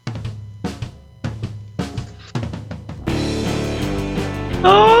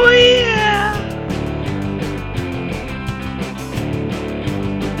Oh, yeah.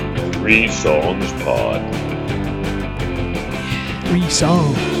 3 Songs Pod. 3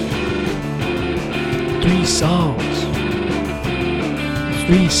 songs. 3 songs.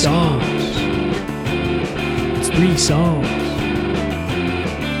 3 songs. It's 3 songs.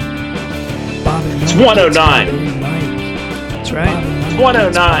 Bob and It's Mike, 109. Bob and Mike. That's right. Bob and Mike, It's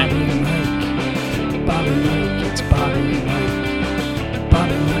 109. Bob and Mike. It's Bob and Mike. Bob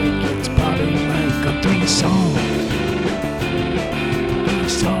and Mike. It's Bob and Mike. A 3 songs. 3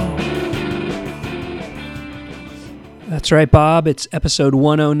 songs. That's right, Bob. It's episode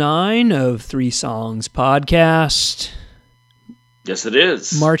 109 of 3 Songs Podcast. Yes, it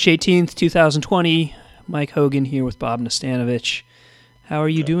is. March 18th, 2020. Mike Hogan here with Bob Nastanovich. How are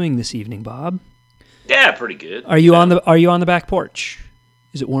you doing this evening, Bob? Yeah, pretty good. Are you on the back porch?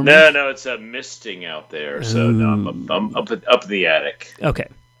 Is it warm? No, it's misting out there, so no, I'm up in the attic. Okay.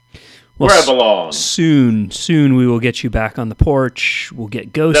 Well, Where I belong. Soon we will get you back on the porch. We'll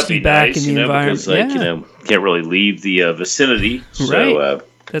get Ghosty That'd be back nice, in the environment. because, can't really leave the vicinity. Right. So,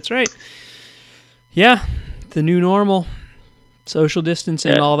 That's right. Yeah, the new normal. Social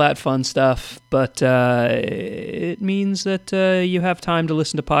distancing, all that fun stuff. But it means that you have time to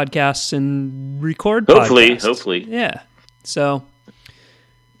listen to podcasts and record podcasts. Hopefully. Yeah. So.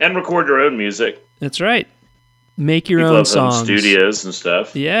 And record your own music. That's right. Make your People own have home songs. studios and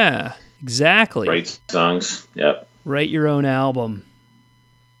stuff. Yeah, exactly. Write songs. Yep. Write your own album.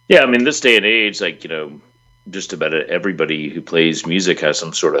 Yeah, I mean, this day and age, just about everybody who plays music has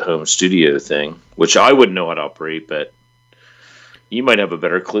some sort of home studio thing, which I wouldn't know how to operate, but you might have a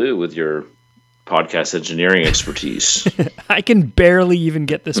better clue with your podcast engineering expertise. I can barely even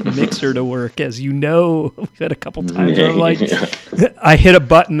get this mixer to work, as you know. We've had a couple times where I'm like, I hit a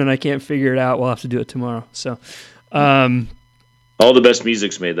button and I can't figure it out. We'll have to do it tomorrow. So, all the best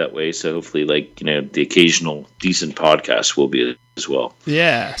music's made that way, so hopefully, the occasional decent podcast will be as well.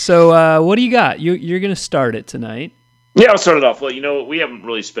 Yeah. So, what do you got? You're going to start it tonight. Yeah, I'll start it off. Well, we haven't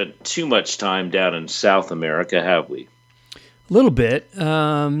really spent too much time down in South America, have we? A little bit. Bit.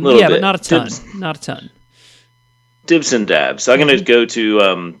 But not a ton. Not a ton. Dibs and dabs. I'm going to go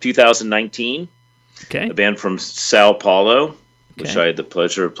to 2019. Okay. A band from Sao Paulo, which I had the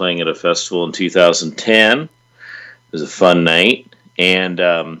pleasure of playing at a festival in 2010. It was a fun night. And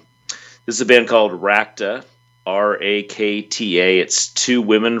this is a band called Rakta, Rakta. It's 2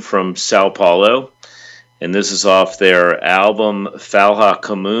 women from Sao Paulo. And this is off their album Falha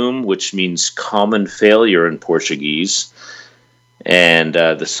Comum, which means common failure in Portuguese. And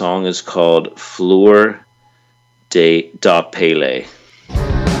the song is called Flor da Pele.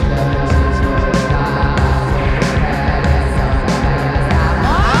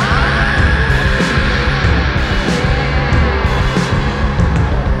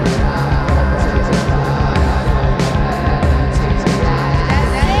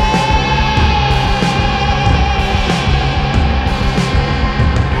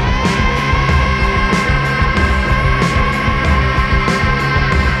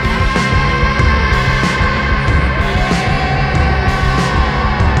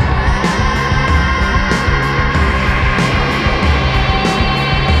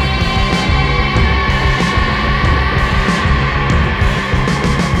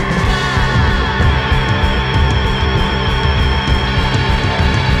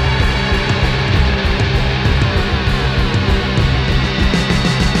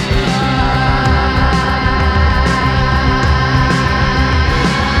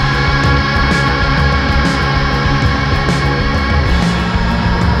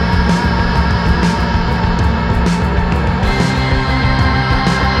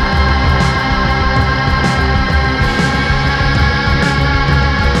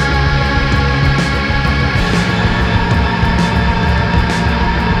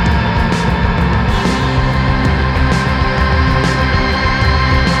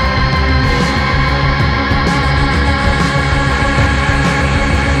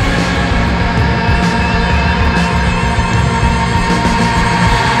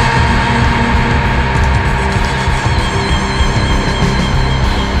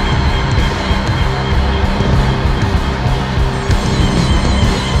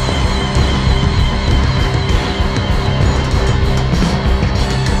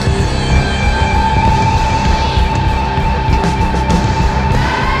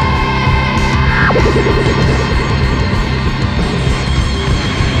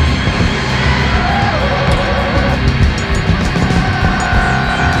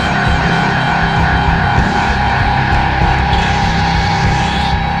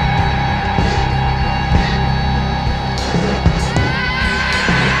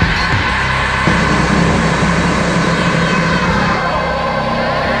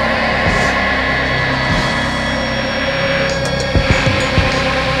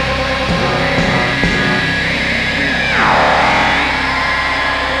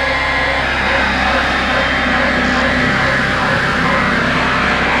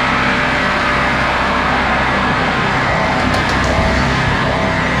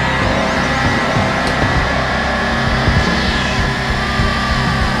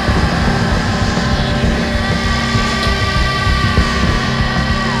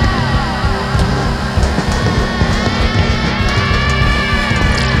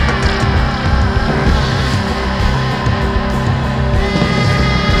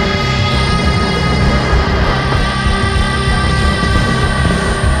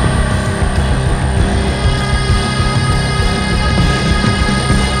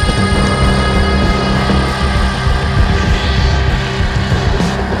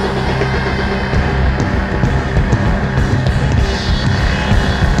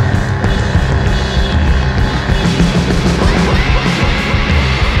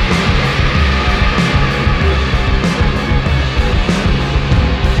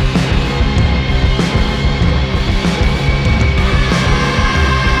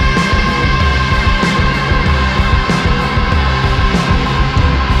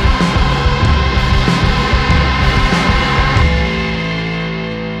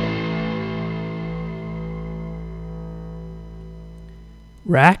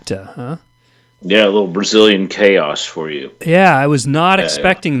 Racta, huh? Yeah, a little Brazilian chaos for you. Yeah, I was not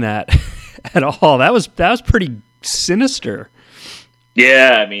expecting that at all. That was pretty sinister.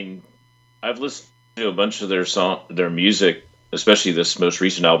 Yeah, I mean, I've listened to a bunch of their music, especially this most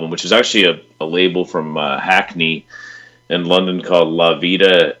recent album, which is actually a label from Hackney in London called La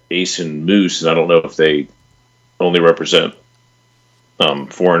Vida Ace and Moose, and I don't know if they only represent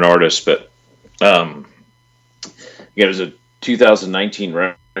foreign artists, but it was a 2019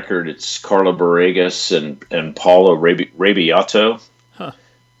 record. It's Carla Boregas and Paulo Rabiato. Huh.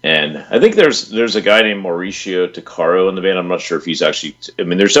 And I think there's a guy named Mauricio Takaro in the band. I'm not sure if he's actually. I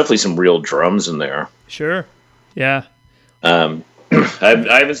mean, there's definitely some real drums in there. Sure. Yeah. I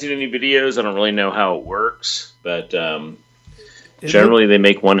haven't seen any videos. I don't really know how it works, but generally they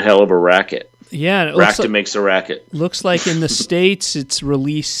make one hell of a racket. Yeah, Racta makes a racket. Looks like in the States it's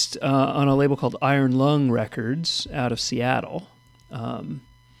released on a label called Iron Lung Records out of Seattle.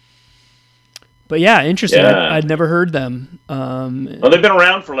 But yeah, interesting. Yeah. I'd never heard them. Well, they've been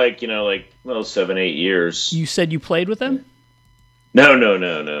around for 7-8 years. You said you played with them? No.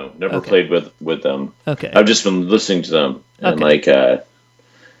 Never played with them. Okay. I've just been listening to them, and Okay.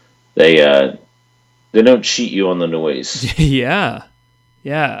 they don't cheat you on the noise. Yeah.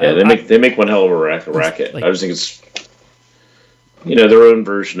 Yeah, they make one hell of a racket. I just think it's their own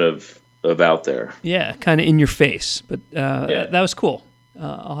version of out there. Yeah, kind of in your face, but that was cool.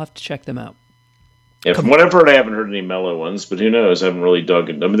 I'll have to check them out. Yeah, from what I've heard, I haven't heard any mellow ones, but who knows? I haven't really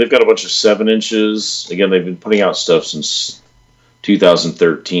dug in. I mean, they've got a bunch of 7 inches. Again, they've been putting out stuff since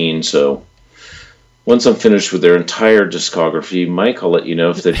 2013. So once I'm finished with their entire discography, Mike, I'll let you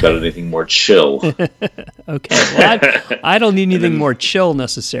know if they've got anything more chill. Okay. Well, I don't need anything more chill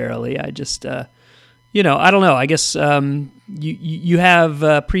necessarily. I just, I don't know. I guess you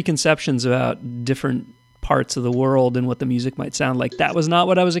have preconceptions about different parts of the world and what the music might sound like. That was not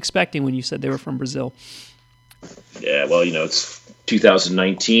what I was expecting when you said they were from Brazil. Yeah, well, it's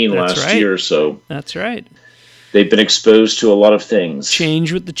 2019 That's last right. year, so That's right. they've been exposed to a lot of things.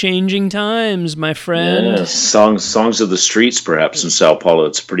 Change with the changing times, my friend. Yeah, songs of the streets, perhaps in Sao Paulo.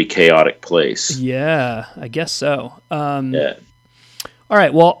 It's a pretty chaotic place. Yeah, I guess so. Yeah. All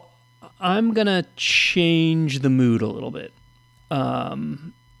right, well, I'm going to change the mood a little bit.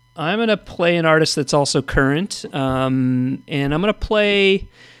 I'm going to play an artist that's also current, and I'm going to play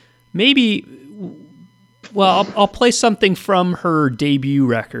I'll play something from her debut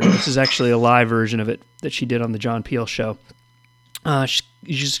record. This is actually a live version of it that she did on the John Peel show.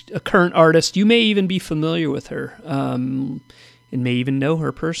 She's a current artist. You may even be familiar with her, and may even know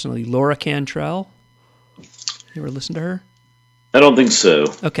her personally. Laura Cantrell. You ever listen to her? I don't think so.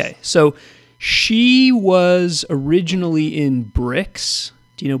 Okay, so she was originally in Brix.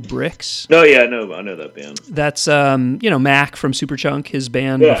 Do you know Brix? No, yeah, I know that band. That's Mac from Superchunk, his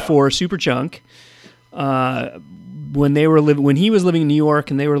band before Superchunk. When he was living in New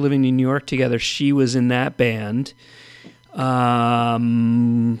York and they were living in New York together, she was in that band. Played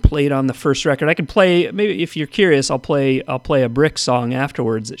on the first record. I can play, maybe if you're curious, I'll play a Brix song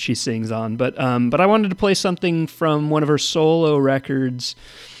afterwards that she sings on. But I wanted to play something from one of her solo records.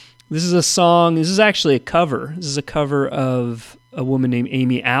 This is actually a cover. This is a cover of a woman named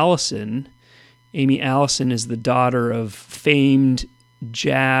Amy Allison. Amy Allison is the daughter of famed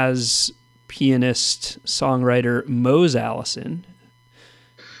jazz pianist, songwriter Mose Allison.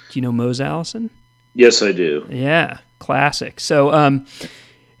 Do you know Mose Allison? Yes, I do. Yeah, classic. So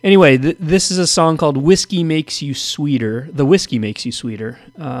anyway, this is a song called Whiskey Makes You Sweeter. The Whiskey Makes You Sweeter.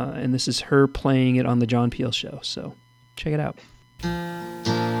 And this is her playing it on the John Peel show. So check it out.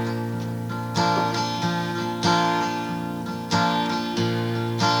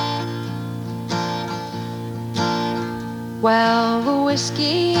 Well, the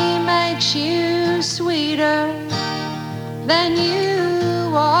whiskey makes you sweeter than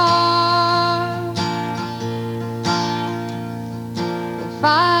you are. If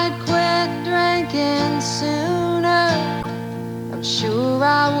I'd quit drinking sooner, I'm sure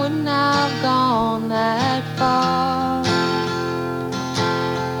I wouldn't have gone that far.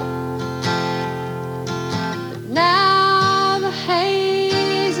 But now the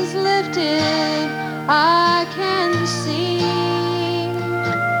haze is lifted, I can see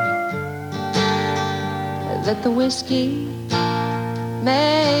that the whiskey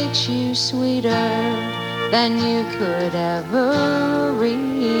makes you sweeter than you could ever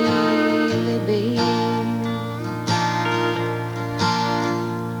really be.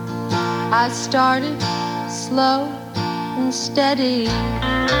 I started slow and steady.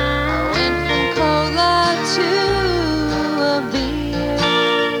 I went from cola to a beer,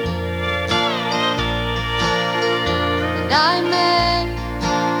 and I made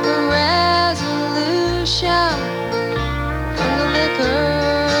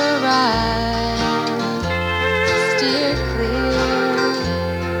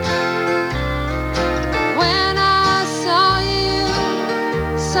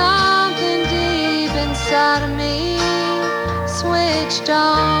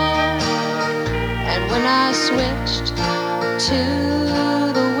when I switched to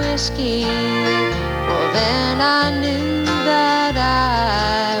the whiskey, well then I knew that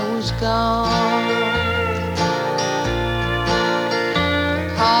I was gone.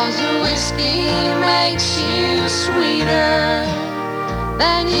 'Cause the whiskey makes you sweeter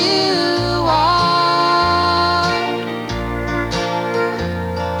than you are.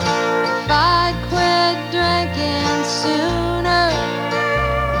 If I'd quit drinking sooner,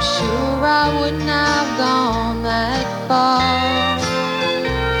 I'm sure I wouldn't have gone that far.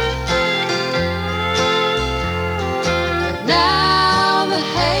 Now the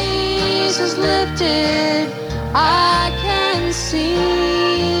haze is lifted, I can see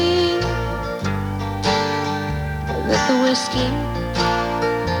that the whiskey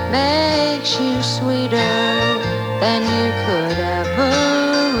makes you sweeter than you could ever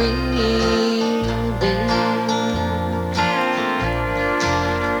really be.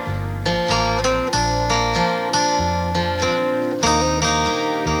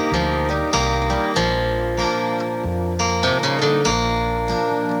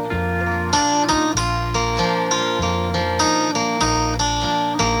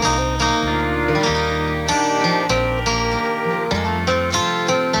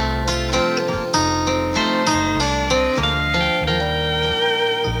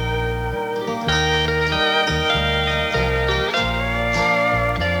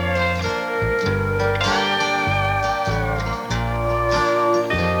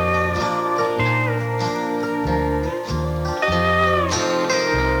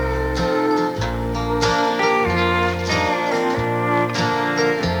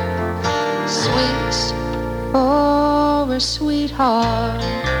 Sweets for a sweetheart,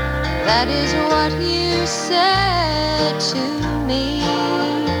 that is what you said to me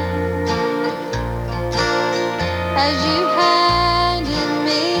as you handed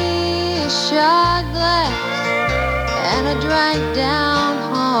me a shot glass and I drank down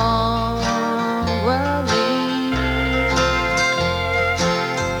hungrily.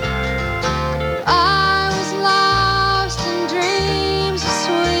 I was lost in dreams of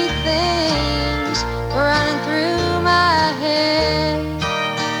sweet things running through my head,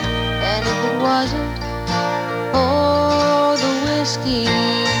 and if it wasn't for the whiskey,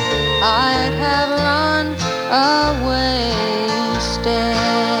 I'd have run away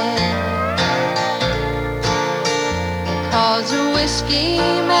instead. 'Cause the whiskey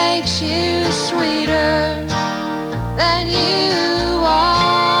makes you sweeter than you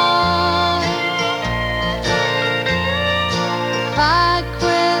are. If I'd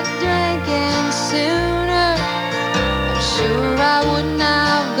quit drinking sooner, I'm sure I wouldn't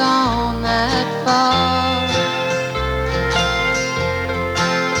have gone that far.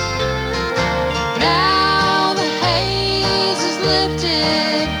 Now the haze is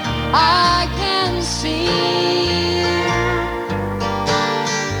lifted, I can see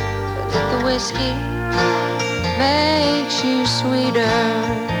that the whiskey makes you sweeter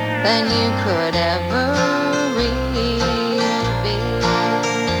than you could ever really be.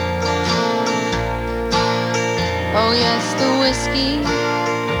 Oh yes, the whiskey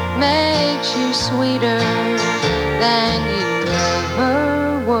makes you sweeter than you ever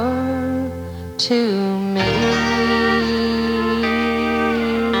were to me.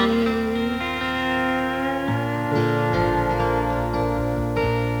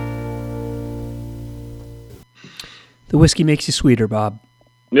 The whiskey makes you sweeter, Bob.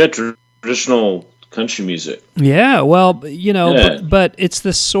 Yeah, traditional country music. Yeah, well, you know, Yeah. but it's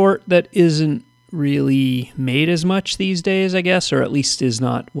the sort that isn't really made as much these days, I guess, or at least is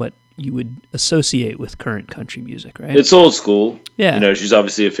not what you would associate with current country music, right? It's old school. Yeah. You know, she's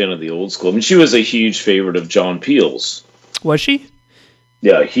obviously a fan of the old school. I mean, she was a huge favorite of John Peel's. Was she?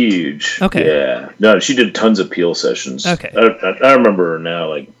 Yeah, huge. Okay. Yeah. No, she did tons of Peel sessions. Okay. I remember her now,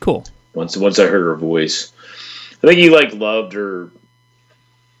 like, Cool. once I heard her voice. I think he, like, loved her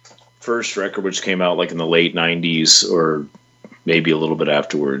first record, which came out, like, in the late 90s or maybe a little bit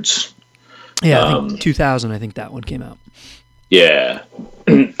afterwards. Yeah, I think 2000, I think that one came out. Yeah.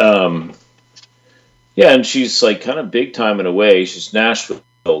 Yeah, and she's, like, kind of big time in a way. She's Nashville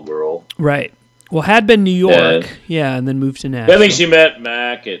girl. Right. Well, had been New York, yeah, and then moved to Nashville. I think she met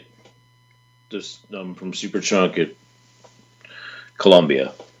Mac at just from Superchunk at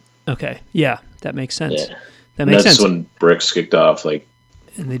Columbia. Okay, yeah, that makes sense. Yeah. That makes That's sense. when Bricks kicked off. Like,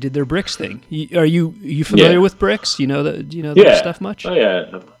 And they did their Bricks thing. Are you familiar with Bricks? Do you know their stuff much? Oh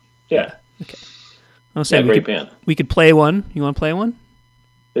yeah, yeah. I'll say Great band. we could play one. You want to play one?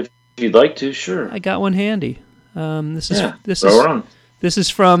 If you'd like to, sure. I got one handy. This is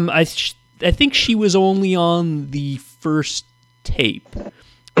from I think she was only on the first tape,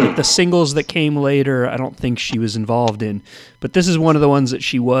 the singles that came later, I don't think she was involved in. But this is one of the ones that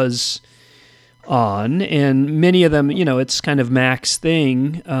she was on, and many of them, it's kind of Mac's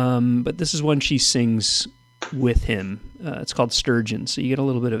thing, but this is one she sings with him. It's called Sturgeon, so you get a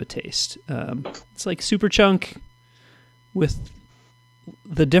little bit of a taste. It's like Superchunk with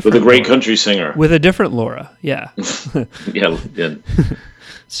the different... With a great country singer. With a different Laura, yeah. Yeah.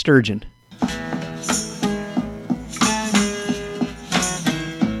 Sturgeon.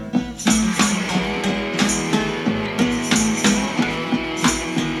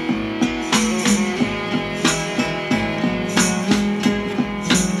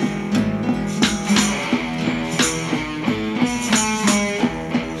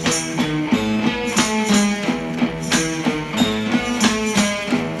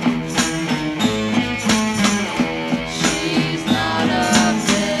 She's not a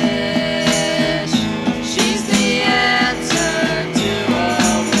fish. She's the answer to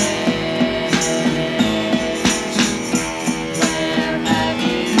a wish. Where have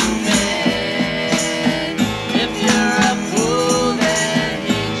you been? If you're a fool, then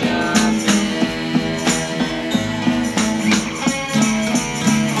you jump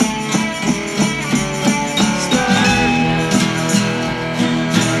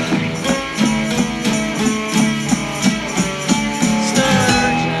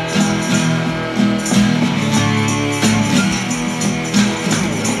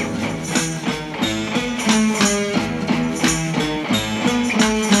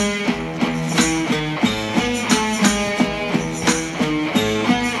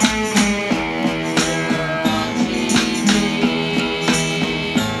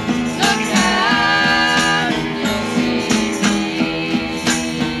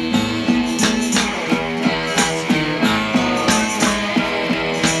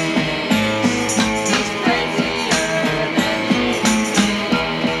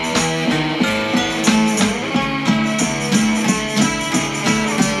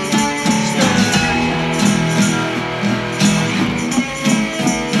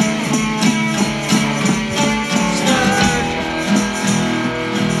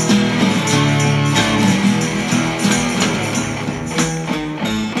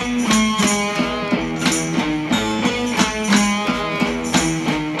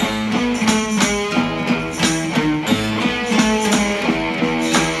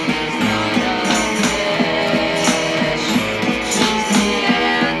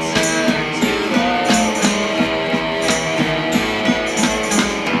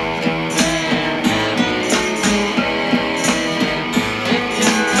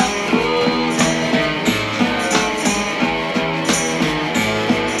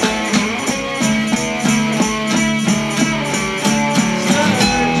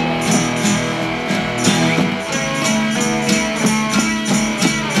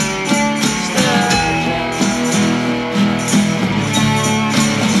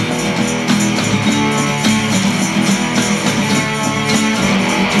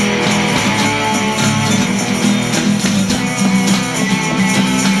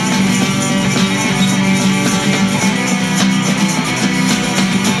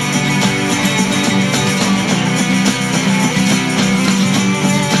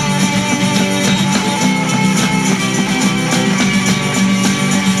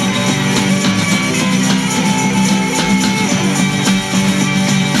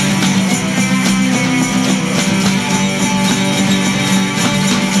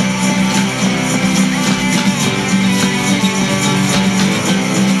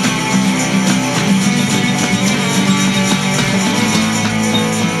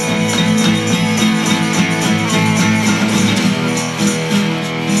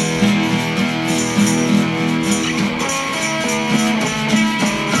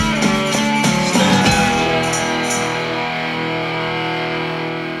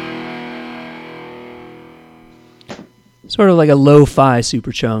Sort of like a lo-fi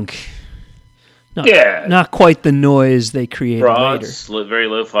Superchunk. Not quite the noise they created later. It's very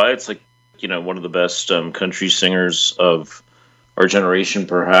lo-fi. It's like, one of the best country singers of our generation,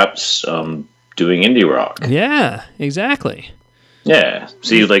 perhaps, doing indie rock. Yeah, exactly. Yeah.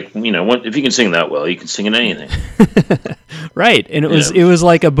 See, if you can sing that well, you can sing in anything. Right. And it was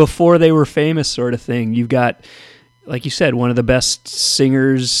like a before they were famous sort of thing. You've got, like you said, one of the best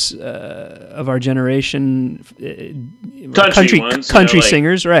singers of our generation. Country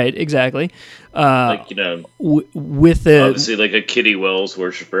singers, right? Exactly. With obviously like a Kitty Wells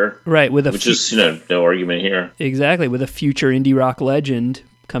worshiper, right? Which is no argument here. Exactly, with a future indie rock legend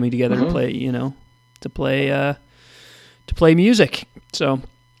coming together to play music. So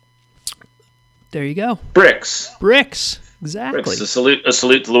there you go. Bricks. Exactly. It's a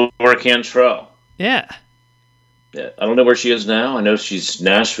salute to Laura Cantrell. Yeah. Yeah, I don't know where she is now. I know she's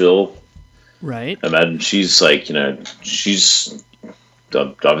Nashville. Right. I imagine she's like, she's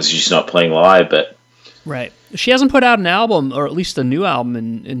obviously she's not playing live, but Right. She hasn't put out an album, or at least a new album,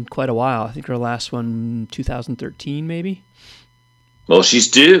 in quite a while. I think her last one, 2013, maybe. well, she's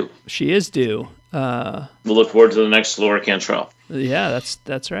due. She is due. We'll look forward to the next Laura Cantrell. Yeah,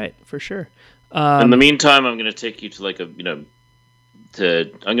 that's right, for sure. In the meantime, I'm going to take you to I'm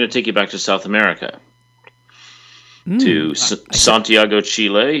going to take you back to South America. To Santiago,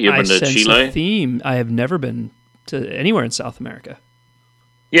 Chile. You ever been to sense Chile? a theme. I have never been to anywhere in South America.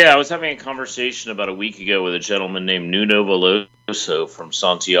 Yeah, I was having a conversation about a week ago with a gentleman named Nuno Veloso from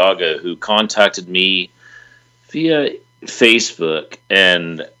Santiago who contacted me via Facebook,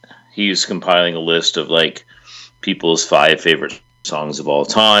 and he was compiling a list of like people's 5 favorite songs of all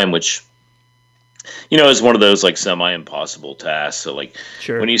time, which is one of those like semi-impossible tasks. So like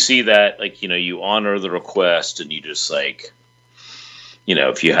Sure. when you see that, like, you honor the request and you just like,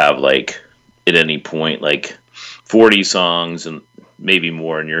 if you have like at any point like 40 songs and maybe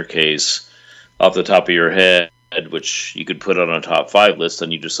more in your case off the top of your head, which you could put on a top 5 list,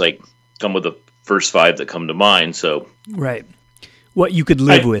 then you just like come with the first 5 that come to mind. So Right. What you could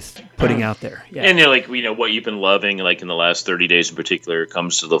live with putting out there. Yeah. and like what you've been loving like in the last 30 days in particular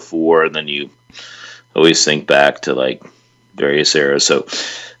comes to the fore, and then you always think back to like various eras. So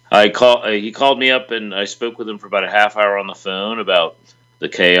he called me up and I spoke with him for about a half hour on the phone about the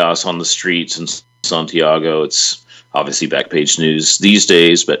chaos on the streets in Santiago. It's obviously Backpage News these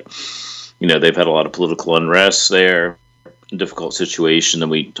days, but they've had a lot of political unrest there, difficult situation.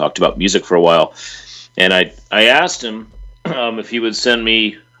 And we talked about music for a while, and I asked him if he would send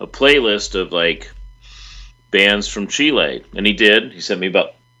me a playlist of like bands from Chile, and he did. He sent me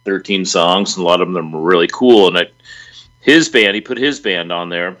about 13 songs, and a lot of them were really cool. And he put his band on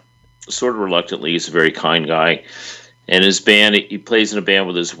there, sort of reluctantly. He's a very kind guy, and his band, he plays in a band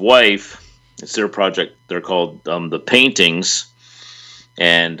with his wife. It's their project. They're called The Paintings,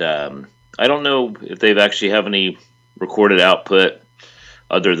 and I don't know if they've actually have any recorded output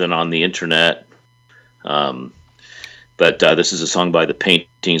other than on the internet. But this is a song by The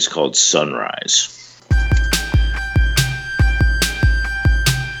Paintings called Sunrise.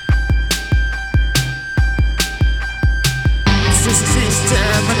 System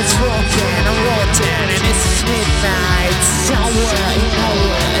and it's broken and rotten, and it's midnight somewhere in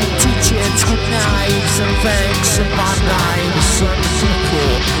nowhere. Teachers with knives and banks and my knives. Some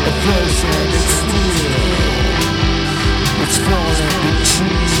people are frozen and steel. It's falling the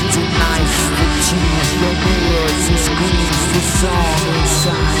trees, the knife, the teeth, the mirrors, the screens, the song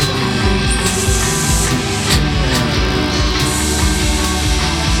inside me.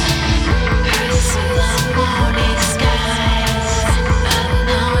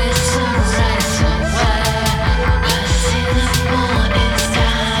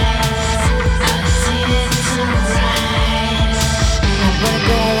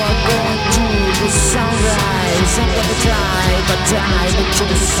 Sunrise, I'm gonna die, but dive into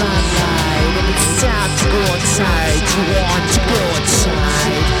the sunlight. And it's time to go outside, you want to go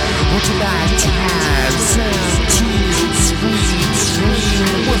outside. Would you like to have some tea? It's free,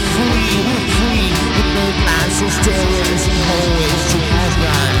 we're free. We make nights and stairways and hallways to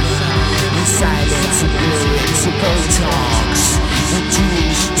heaven. In silence and lyrics and Botox, and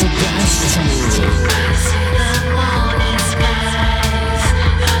Jews to destiny.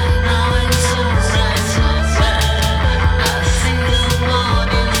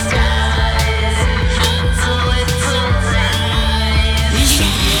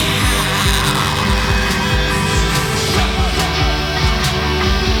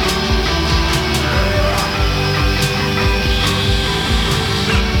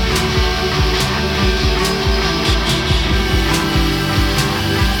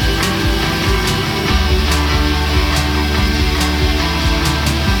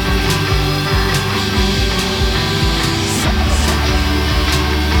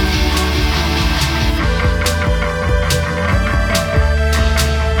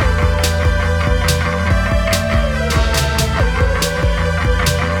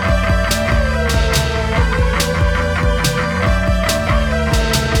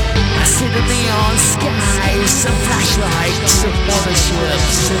 Some flashlights and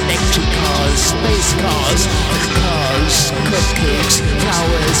monorships, electric cars, space cars, cupcakes,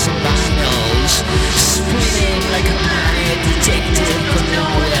 flowers and vinyls, spinning like a planet detected from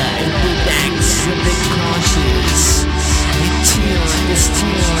nowhere, and the banks and the crashes. In tune, this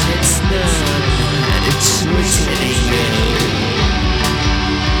tune, it's known, and it's written in you.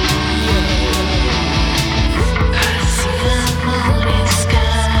 I see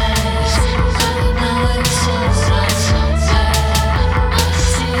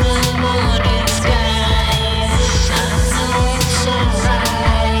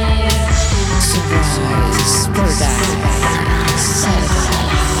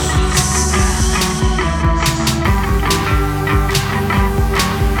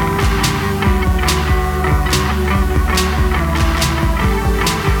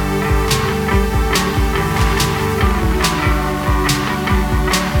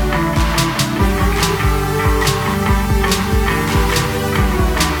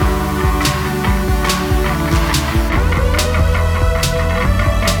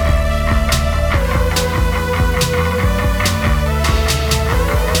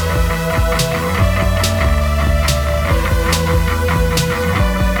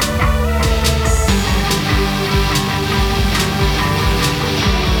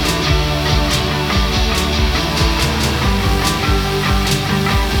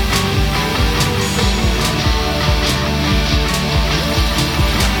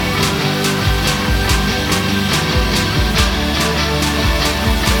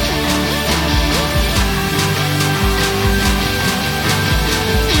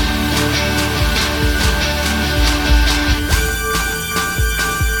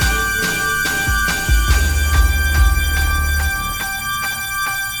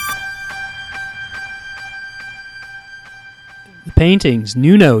Paintings.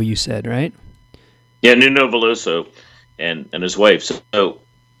 Nuno, you said, right? Yeah, Nuno Veloso and his wife. So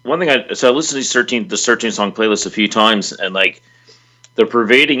one thing I listened to this 13 song playlist a few times, and like the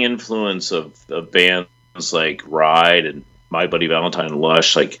pervading influence of bands like Ride and My Buddy Valentine and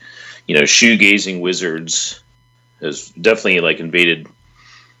Lush, like, you know, Shoegazing Wizards has definitely like invaded,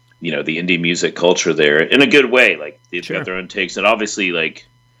 you know, the indie music culture there in a good way. Like they've got their own takes, and obviously like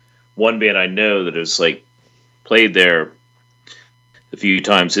one band I know that has like played there a few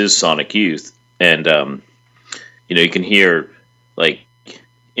times is Sonic Youth, and you know, you can hear like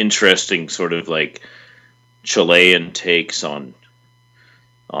interesting sort of like Chilean takes on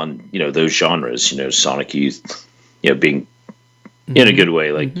you know, those genres. You know, Sonic Youth, you know, being in a good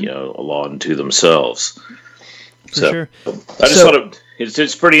way, like you know, a law unto themselves. For sure. I just thought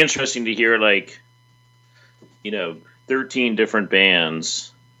it's pretty interesting to hear, like, you know, 13 different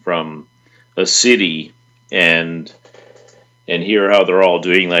bands from a city and hear how they're all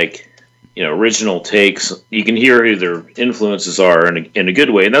doing, like, you know, original takes. You can hear who their influences are in a good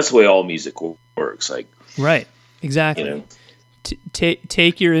way, and that's the way all music works. Like, right, exactly. You know,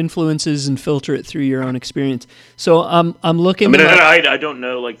 take your influences and filter it through your own experience. So I'm looking. I mean, I don't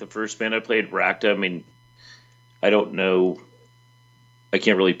know, like the first band I played, Racta. I mean, I don't know. I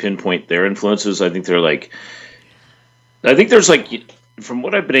can't really pinpoint their influences. I think there's like, from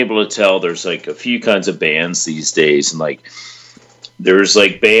what I've been able to tell, there's like a few kinds of bands these days, and like there's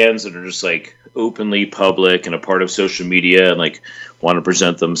like bands that are just like openly public and a part of social media and like want to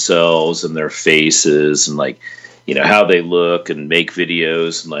present themselves and their faces and like, you know, how they look and make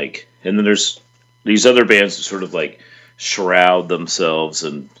videos, and like, and then there's these other bands that sort of like shroud themselves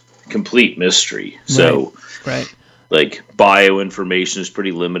in complete mystery. So, right. Like bio information is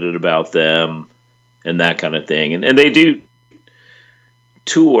pretty limited about them and that kind of thing. And they do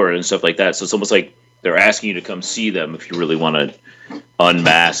tour and stuff like that. So it's almost like they're asking you to come see them if you really want to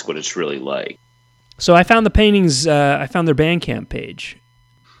unmask what it's really like. So I found the paintings. I found their Bandcamp page.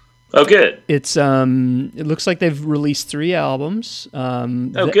 Oh, good. It's it looks like they've released 3 albums.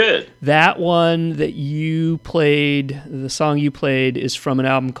 Good. That one that you played, the song you played, is from an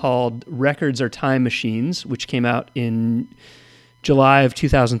album called Records Are Time Machines, which came out in July of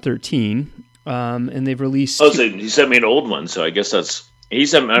 2013. And they've released. Oh, so he sent me an old one, so I guess that's he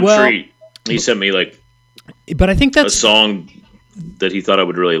sent me. I'm sure he sent me like. But I think that's a song that he thought I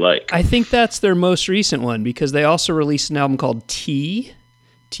would really like. I think that's their most recent one, because they also released an album called TEA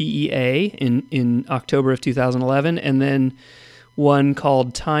in October of 2011, and then one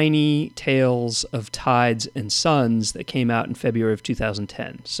called Tiny Tales of Tides and Suns that came out in February of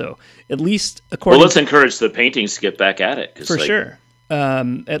 2010. So at least according let's encourage the paintings to get back at it. For sure.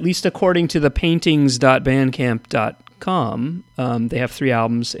 At least according to the paintings.bandcamp.com, they have 3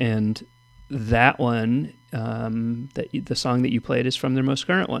 albums, and that one, the song that you played, is from their most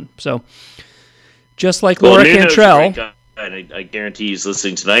current one. So just like Laura Cantrell. I guarantee he's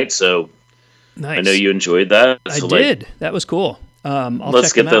listening tonight, so nice. I know you enjoyed that. So I did. That was cool.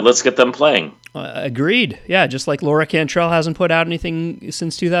 Let's get them playing. Agreed. Yeah, just like Laura Cantrell hasn't put out anything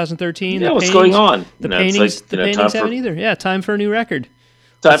since 2013. Yeah, what's going on? The paintings haven't either. Yeah, time for a new record.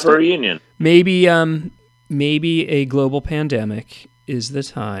 Time for a reunion. Maybe a global pandemic is the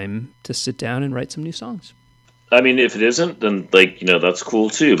time to sit down and write some new songs. I mean, if it isn't, then that's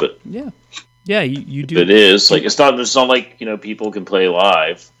cool too. But yeah, you do. If it is, like, it's not like people can play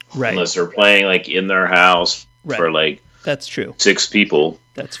live, right? Unless they're playing like in their house for like that's true 6 people.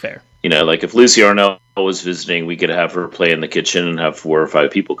 That's fair. Like if Lucy Arnell was visiting, we could have her play in the kitchen and have 4 or 5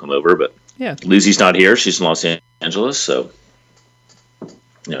 people come over. But yeah, Lucy's not here; she's in Los Angeles, so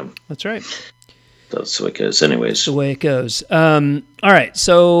that's right. That's the way it goes. Anyways, that's the way it goes. All right,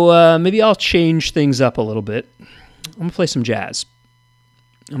 so maybe I'll change things up a little bit. I'm gonna play some jazz.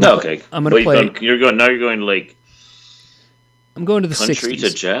 I'm gonna play. You're going like. I'm going to the country 60s. To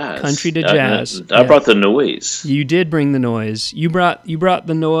jazz. Country to jazz. I brought the noise. You did bring the noise. You brought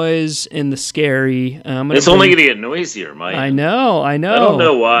the noise and the scary. It's only going to get noisier, Mike. I know. I don't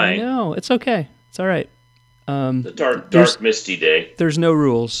know why. I know. It's okay. It's all right. The dark, misty day. There's no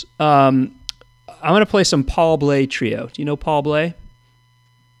rules. I'm going to play some Paul Bley Trio. Do you know Paul Bley?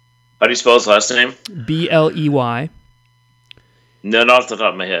 How do you spell his last name? Bley. No, not off the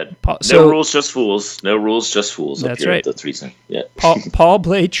top of my head. No rules, just fools. No rules, just fools. That's right. That's reason. Yeah. Paul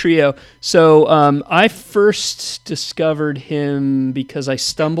Bley Trio. So I first discovered him because I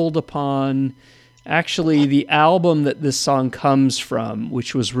stumbled upon actually the album that this song comes from,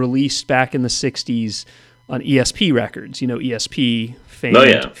 which was released back in the 60s on ESP Records. ESP,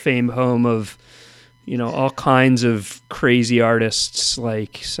 famed home of all kinds of crazy artists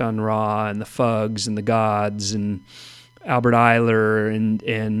like Sun Ra and the Fugs and the Gods and Albert Eiler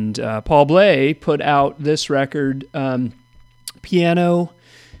and Paul Bley put out this record, piano,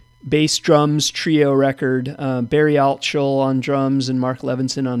 bass, drums trio record. Barry Altschul on drums and Mark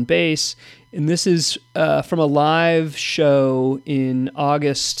Levinson on bass. And this is from a live show in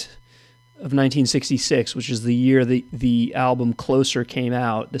August of 1966, which is the year the album Closer came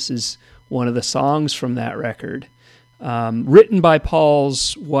out. This is one of the songs from that record. Written by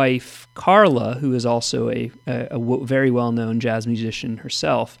Paul's wife, Carla, who is also a very well-known jazz musician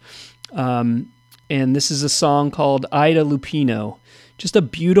herself. And this is a song called Ida Lupino. Just a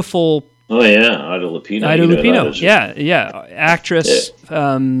beautiful... Oh, yeah, Ida Lupino. Ida You know Lupino, that, is- yeah. Actress,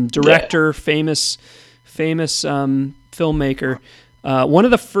 director, famous filmmaker. One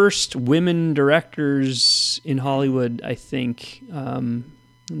of the first women directors in Hollywood, I think, in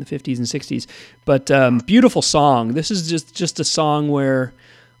the 50s and 60s. But beautiful song. This is just a song where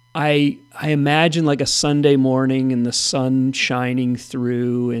I imagine like a Sunday morning and the sun shining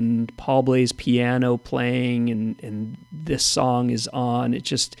through and Paul Bley's piano playing and this song is on. I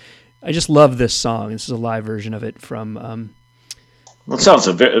just love this song. This is a live version of it from... That sounds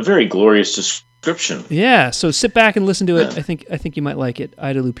a very glorious description. Yeah, so sit back and listen to it. I think you might like it.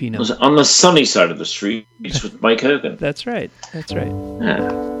 Ida Lupino. It was on the sunny side of the streets with Mike Hogan. That's right.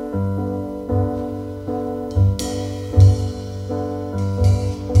 Yeah.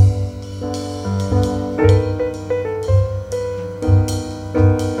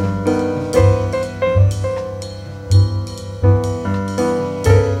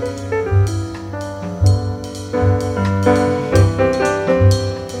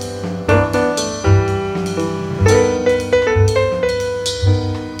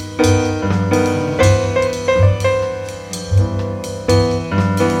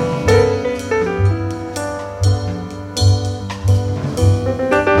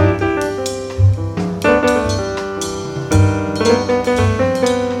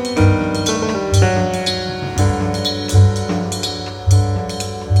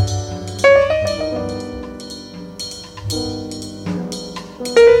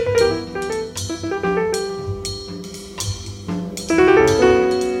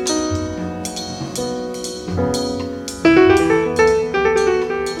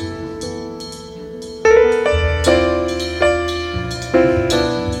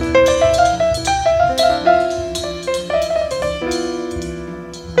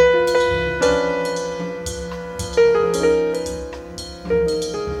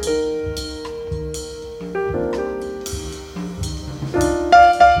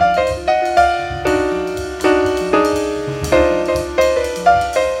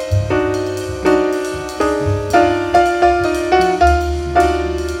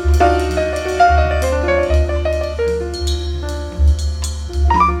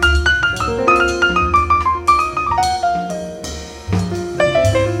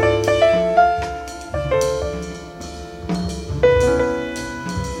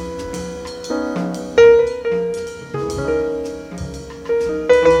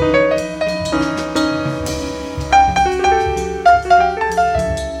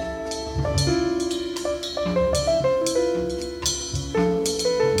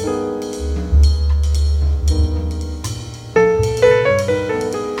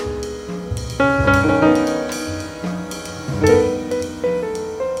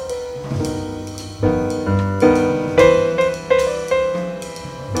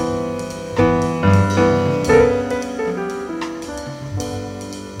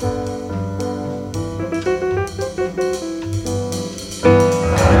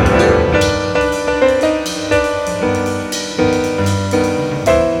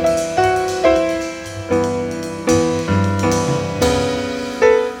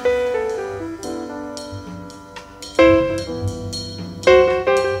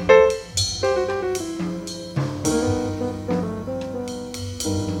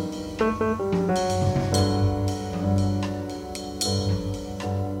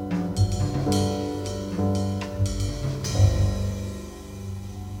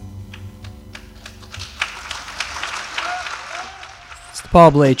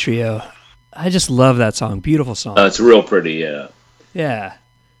 Paul Bley Trio. I just love that song. Beautiful song. It's real pretty, yeah. Yeah.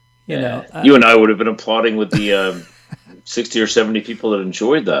 You know, you and I would have been applauding with the 60 or 70 people that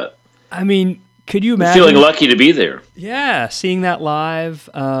enjoyed that. I mean, could you imagine? Feeling lucky to be there. Yeah, seeing that live.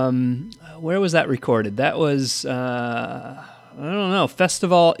 Where was that recorded? That was, I don't know,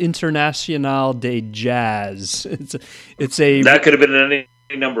 Festival International de Jazz. It's a That could have been in any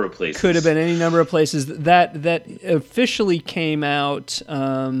number of places. Could have been any number of places. That officially came out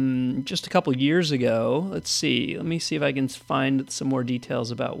just a couple years ago. Let's see. Let me see if I can find some more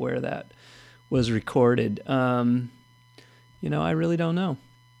details about where that was recorded. I really don't know.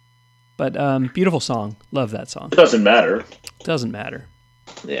 But beautiful song. Love that song. It doesn't matter. Doesn't matter.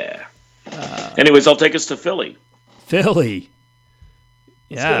 Yeah. Anyways, I'll take us to Philly. Philly.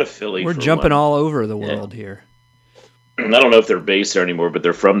 Yeah. go to Philly We're for jumping one. all over the world here. I don't know if they're based there anymore, but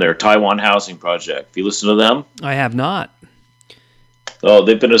they're from there. Taiwan Housing Project. Have you listened to them? I have not. Oh,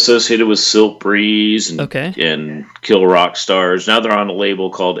 they've been associated with Silk Breeze and Kill Rock Stars. Now they're on a label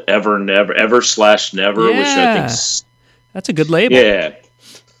called Ever Never, which I think. That's a good label. Yeah,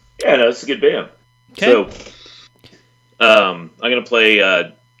 no, it's a good band. Okay. So, I'm gonna play.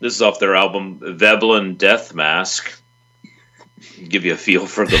 This is off their album Veblen Death Mask. Give you a feel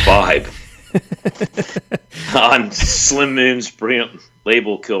for the vibe. On Slim Moon's brilliant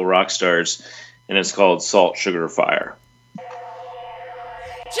label Kill Rock Stars, and it's called Salt Sugar Fire.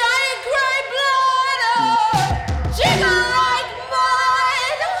 Giant gray blood, jiggle like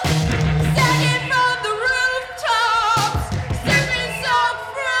mine, sagging from the rooftops, sipping soaked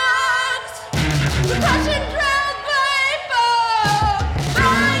fruits, percussion drowned vapor,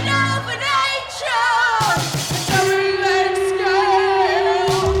 blowing over nature, every leg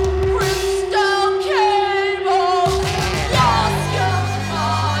scale, crystal cable, lost your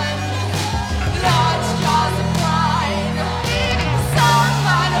mind, lost your mind. Some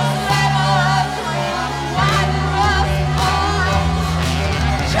kind of level through wondrous mind.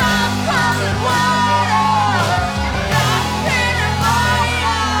 Jump cold water, not in my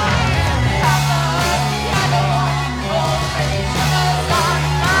eyes. Yellow, old creatures on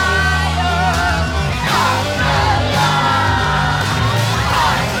fire.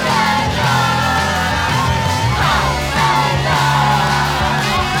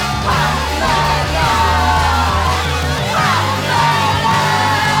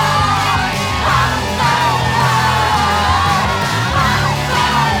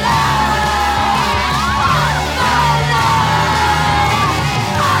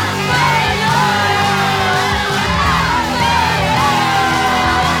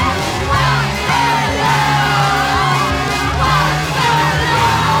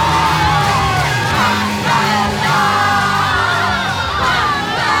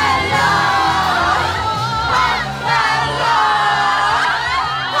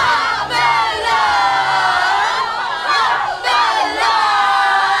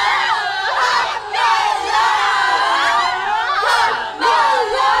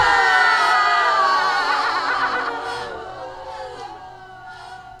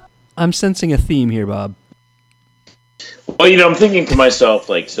 I'm sensing a theme here, Bob. Well, I'm thinking to myself,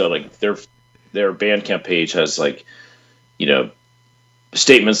 their Bandcamp page has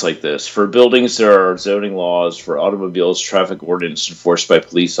statements like this: for buildings, there are zoning laws; for automobiles, traffic ordinance enforced by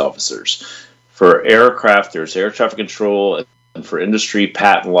police officers; for aircraft, there's air traffic control; and for industry,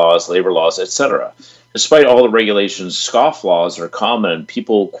 patent laws, labor laws, etc. Despite all the regulations, scofflaws are common, and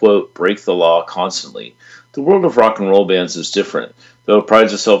people, quote, break the law constantly. The world of rock and roll bands is different. Though it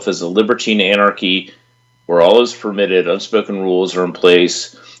prides itself as a libertine anarchy where all is permitted, unspoken rules are in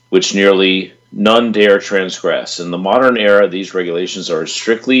place which nearly none dare transgress. In the modern era, these regulations are as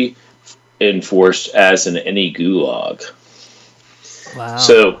strictly enforced as in any gulag. Wow.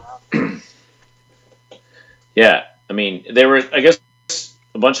 So, yeah, they were, I guess,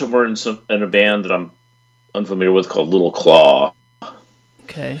 a bunch of them were in a band that I'm unfamiliar with called Little Claw.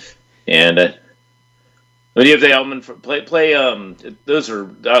 Okay. And when you have the album, play.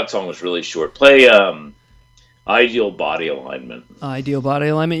 That song was really short. Play Ideal Body Alignment. Ideal Body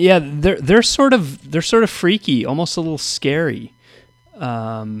Alignment. Yeah, they're sort of freaky, almost a little scary.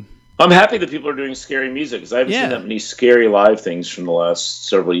 I'm happy that people are doing scary music because I haven't seen that many scary live things from the last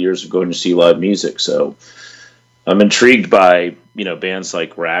several years of going to see live music. So I'm intrigued by bands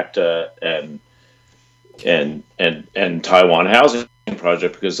like Rakta and Taiwan Housing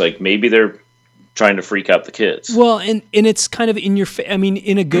Project because maybe they're trying to freak out the kids. Well, and it's kind of in your face.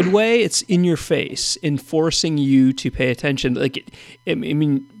 In a good way, it's in your face, in forcing you to pay attention.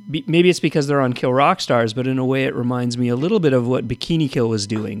 Maybe it's because they're on Kill Rock Stars, but in a way, it reminds me a little bit of what Bikini Kill was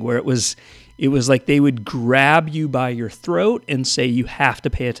doing, where it was like they would grab you by your throat and say, "You have to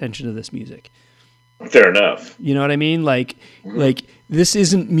pay attention to this music." Fair enough. You know what I mean? Like this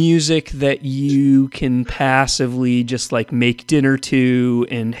isn't music that you can passively just make dinner to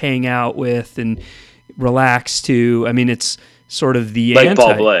and hang out with and relax to. It's sort of the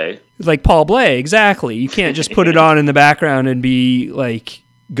Paul Bley. Like Paul Bley, exactly. You can't just put it on in the background and be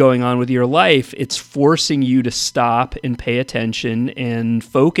going on with your life. It's forcing you to stop and pay attention and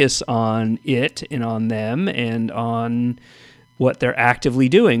focus on it and on them and on what they're actively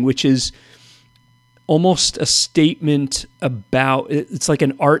doing, which is almost a statement about, it's like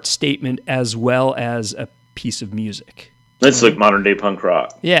an art statement as well as a piece of music. That's like modern day punk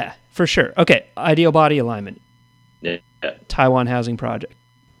rock. Yeah, for sure. Okay, Ideal Body Alignment, Yeah. Taiwan Housing Project.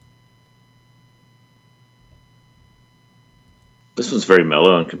 This one's very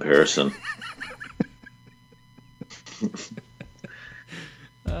mellow in comparison.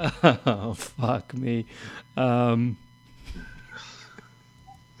 Oh, fuck me. Doesn't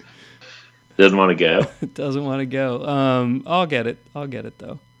want to go. It doesn't want to go. I'll get it. I'll get it,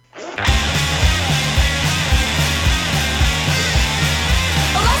 though.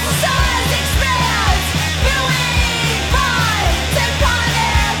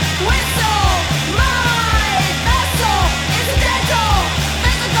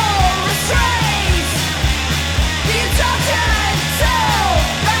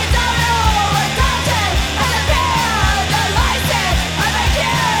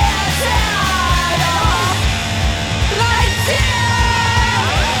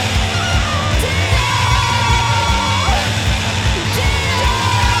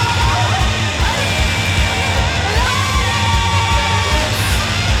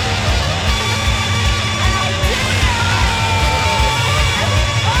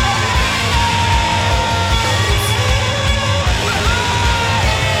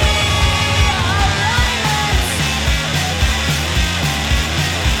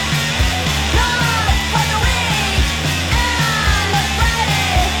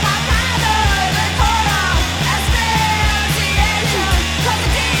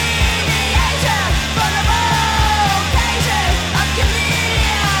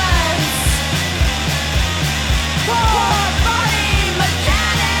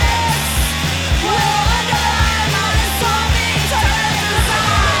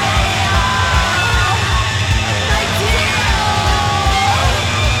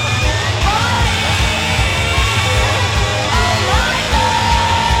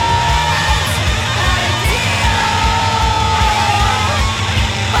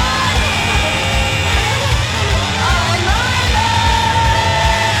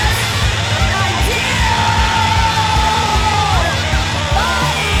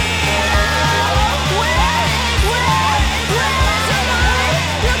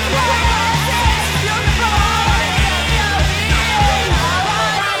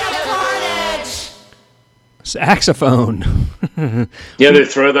 Saxophone. Yeah, they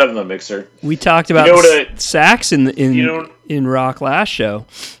throw that in the mixer. We talked about You know what sax in know- in rock last show.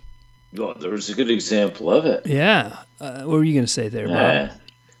 Well, there was a good example of it. Yeah. What were you going to say there, Bob? Yeah.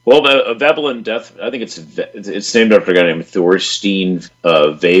 Well, a Veblen death. I think it's named after a guy named Thorstein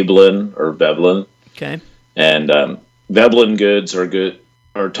Veblen or Veblen. Okay. And Veblen goods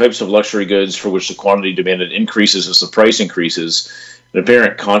are types of luxury goods for which the quantity demanded increases as the price increases, an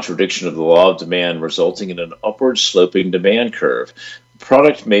apparent contradiction of the law of demand, resulting in an upward sloping demand curve. The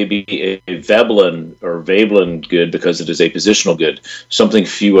product may be a Veblen or Veblen good because it is a positional good, something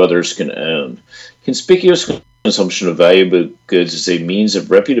few others can own. Conspicuous consumption of valuable goods is a means of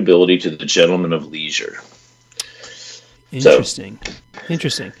reputability to the gentleman of leisure. Interesting.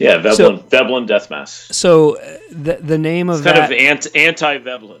 Interesting. Yeah, Veblen death mask. So the name of Kind that, of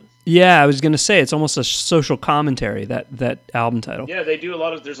anti-Veblen. yeah, I was going to say it's almost a social commentary, that album title. Yeah, they do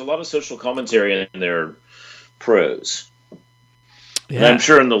there's a lot of social commentary in their prose. And Yeah. I'm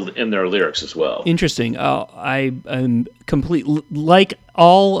sure in their lyrics as well. Interesting. I'm like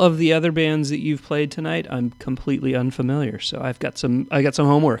all of the other bands that you've played tonight. I'm completely unfamiliar, so I got some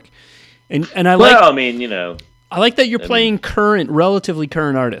homework, and I like. Well, I mean, you know, I like that you're playing relatively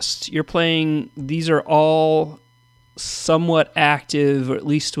current artists. You're playing. These are all somewhat active, or at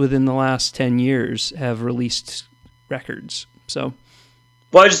least within the last 10 years, have released records. So,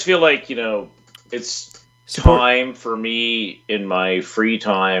 well, I just feel like, you know, it's Support- time for me in my free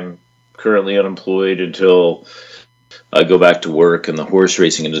time, currently unemployed until I go back to work in the horse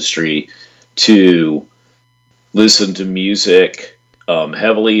racing industry, to listen to music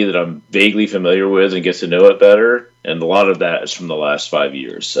heavily that I'm vaguely familiar with and get to know it better. And a lot of that is from the last 5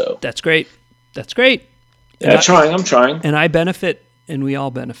 years. So that's great. That's great. yeah, I'm trying. And I benefit, and we all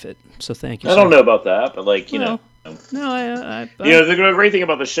benefit. So thank you. I don't know about that, but like, you know. No, I You know, the great thing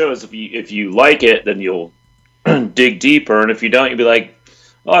about the show is if you like it, then you'll dig deeper, and if you don't, you'll be like,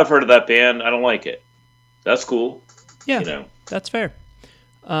 "Oh, I've heard of that band. I don't like it." That's cool. yeah, You know. that's fair.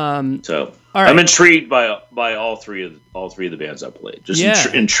 So All right. I'm intrigued by all three of the bands I played. Just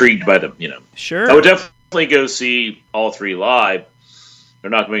Yeah. intrigued by them. You know, Sure. I would definitely go see all three live. They're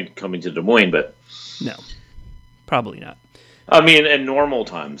not going to be coming to Des Moines, but No, probably not. I mean, in normal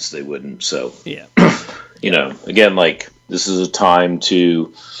times they wouldn't. So Yeah. you know, again, like, this is a time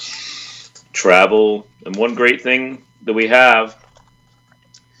to travel. And one great thing that we have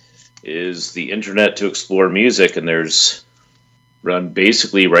is the internet to explore music. And there's run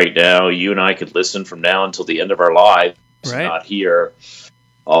basically right now. You and I could listen from now until the end of our lives, Right. and not hear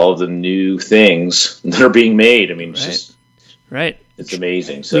all of the new things that are being made. I mean, it's Right. just Right. it's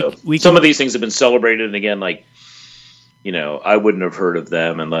amazing. So we some can- of these things have been celebrated, and again, like, you know, I wouldn't have heard of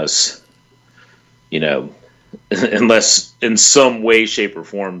them unless, you know, unless in some way, shape, or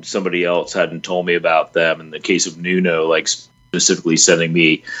form somebody else hadn't told me about them. In the case of Nuno, like specifically sending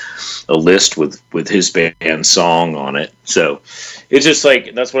me a list with his band song on it. So it's just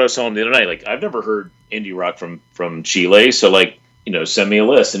like, that's what I was telling him the other night. Like, I've never heard indie rock from Chile, so like, you know, send me a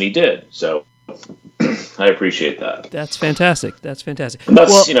list, and he did. So I appreciate that. That's fantastic. That's fantastic. And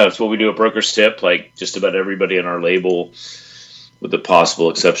that's, Well, you know, it's what we do at Broker's Tip. Like, just about everybody on our label, with the possible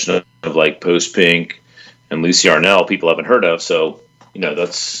exception of like Post Pink and Lucy Arnell, people haven't heard of. So, you know,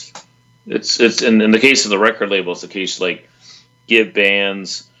 it's in the case of the record label, it's the case, like, give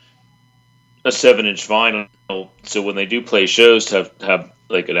bands a 7-inch vinyl, so when they do play shows, to have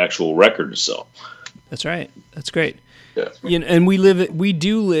like an actual record to sell. that's right. That's great. Yeah. You know, and we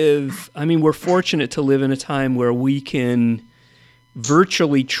do live, I mean, we're fortunate to live in a time where we can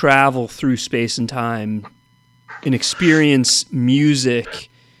virtually travel through space and time and experience music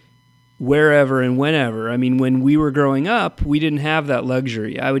wherever and whenever. I mean, when we were growing up, we didn't have that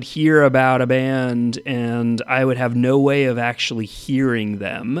luxury. I would hear about a band and I would have no way of actually hearing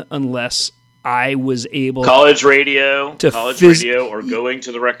them unless I was able College radio, to or going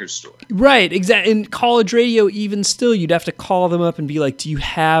to the record store. Right, exactly. In college radio, even still, you'd have to call them up and be like, do you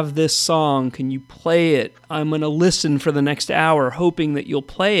have this song? Can you play it? I'm going to listen for the next hour, hoping that you'll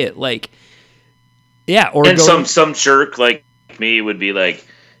play it. Like, yeah. Or And go, some jerk like me would be like,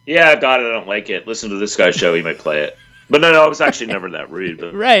 yeah, I got it, I don't like it. Listen to this guy's show, he might play it. But no, I was actually never that rude.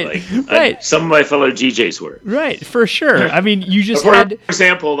 But Right, like, right. Some of my fellow DJs were. right, for sure. I mean, you just For had...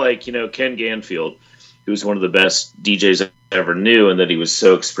 example, like, you know, Ken Ganfield, who was one of the best DJs I ever knew, and that he was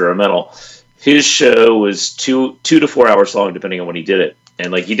so experimental. His show was 2 to 4 hours long, depending on when he did it.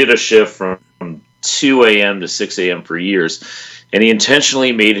 And like, he did a shift from 2 a.m. to 6 a.m. for years. And he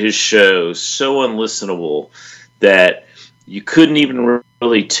intentionally made his show so unlistenable that you couldn't even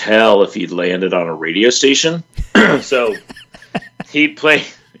really tell if he'd landed on a radio station. So he'd play,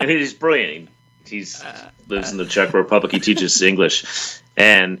 and he's brilliant. He's lives in the Czech Republic. He teaches English,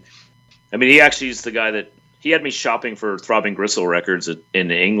 and I mean, he actually is the guy that he had me shopping for Throbbing Gristle records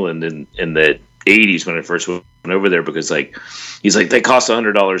in England in the 80s when I first went over there, because like, he's like, they cost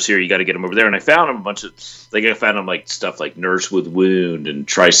 $100 here, you got to get them over there. And I found him a bunch of, like, I found him like stuff like Nurse with Wound and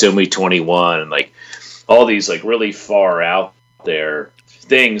Trisomy 21 and like all these like really far out there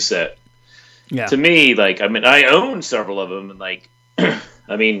things that, Yeah. to me, like, I mean, I own several of them, and like,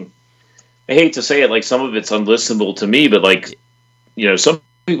 I mean, I hate to say it, like, some of it's unlistenable to me, but like, you know, some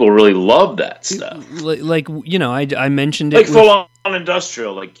people really love that stuff. Like, you know, I mentioned it. Like with- full on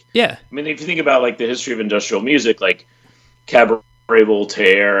industrial. Like, Yeah. I mean, if you think about like the history of industrial music, like Cabaret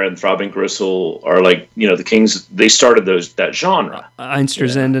Voltaire and Throbbing Gristle are like, you know, the Kings. They started that genre.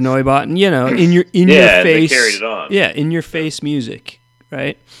 Einstürzende Neubauten, you know, in your Yeah, they face. carried it on. Yeah, in your face music,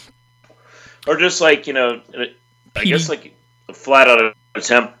 right? Or just like, you know, I guess like a flat out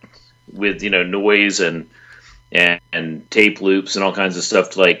attempt with, you know, noise and tape loops and all kinds of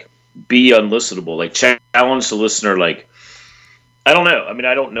stuff to like be unlistenable, like challenge the listener. Like, I don't know. I mean,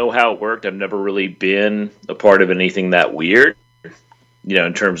 I don't know how it worked. I've never really been a part of anything that weird, you know,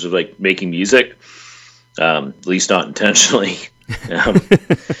 in terms of like making music, at least not intentionally.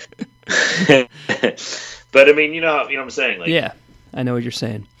 But I mean, you know what I'm saying? Like, Yeah, I know what you're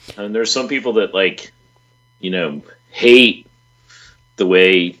saying. and there's some people that like, you know, hate the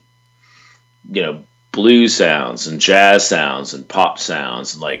way, you know, blues sounds and jazz sounds and pop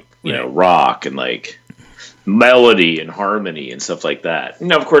sounds and like, you know, rock and like melody and harmony and stuff like that. You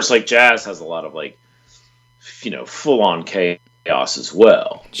know, of course, like jazz has a lot of like, you know, full on chaos as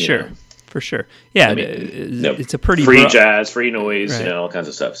well. you Sure, know. for sure. Yeah, I mean, it's a pretty free broad- jazz, free noise, Right. you know, all kinds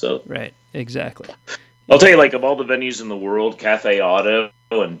of stuff. So Right, exactly. I'll tell you, like, of all the venues in the world, Cafe Auto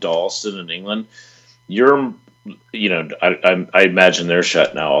and Dalston in England, you know, I imagine they're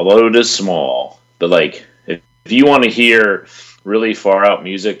shut now, although it is small. But like, if you want to hear really far out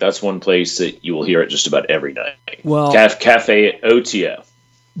music, that's one place that you will hear it just about every night. Well, Cafe OTO.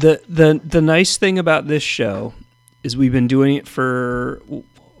 the nice thing about this show is we've been doing it for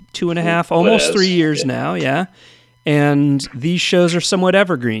 2.5, almost Yes, 3 years yeah. now, yeah. And these shows are somewhat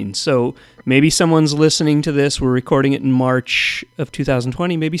evergreen. So maybe someone's listening to this. We're recording it in March of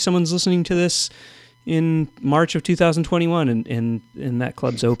 2020. Maybe someone's listening to this in March of 2021, and that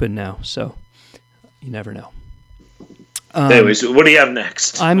club's open now. So you never know. Anyways, what do you have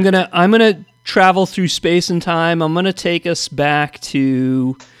next? I'm gonna travel through space and time. I'm going to take us back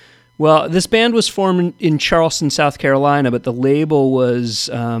to, well, this band was formed in Charleston, South Carolina, but the label was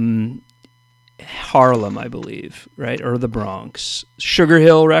Harlem, I believe, right? Or the Bronx. Sugar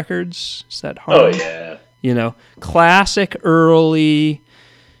Hill Records. Is that Harlem? Oh, yeah. You know, classic early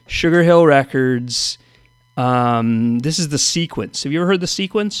Sugar Hill Records. This is The Sequence. Have you ever heard The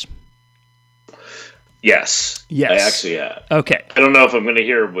Sequence? Yes. Yes. I actually have. Okay. I don't know if I'm going to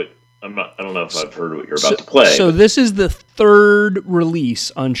hear what I don't know if I've heard what you're about to play. So this is the third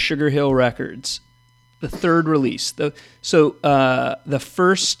release on Sugar Hill Records. The third release. The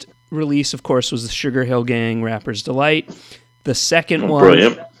first release, of course, was the Sugar Hill Gang, Rapper's Delight. The second one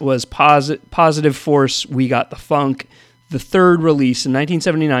brilliant. was Positive Force, We Got the Funk. The third release in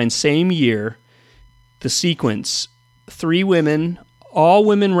 1979, same year, The Sequence. 3 women, all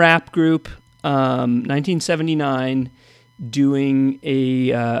women rap group, 1979, doing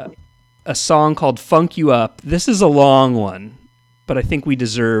a song called Funk You Up. This is a long one, but I think we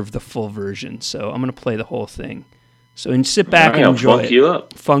deserve the full version, so I'm going to play the whole thing. So sit back and enjoy Funk it. You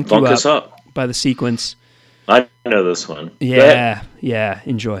Up. Funk Funk You Us Up. by The Sequence. I know this one. Go ahead. Yeah,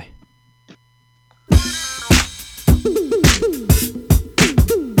 enjoy.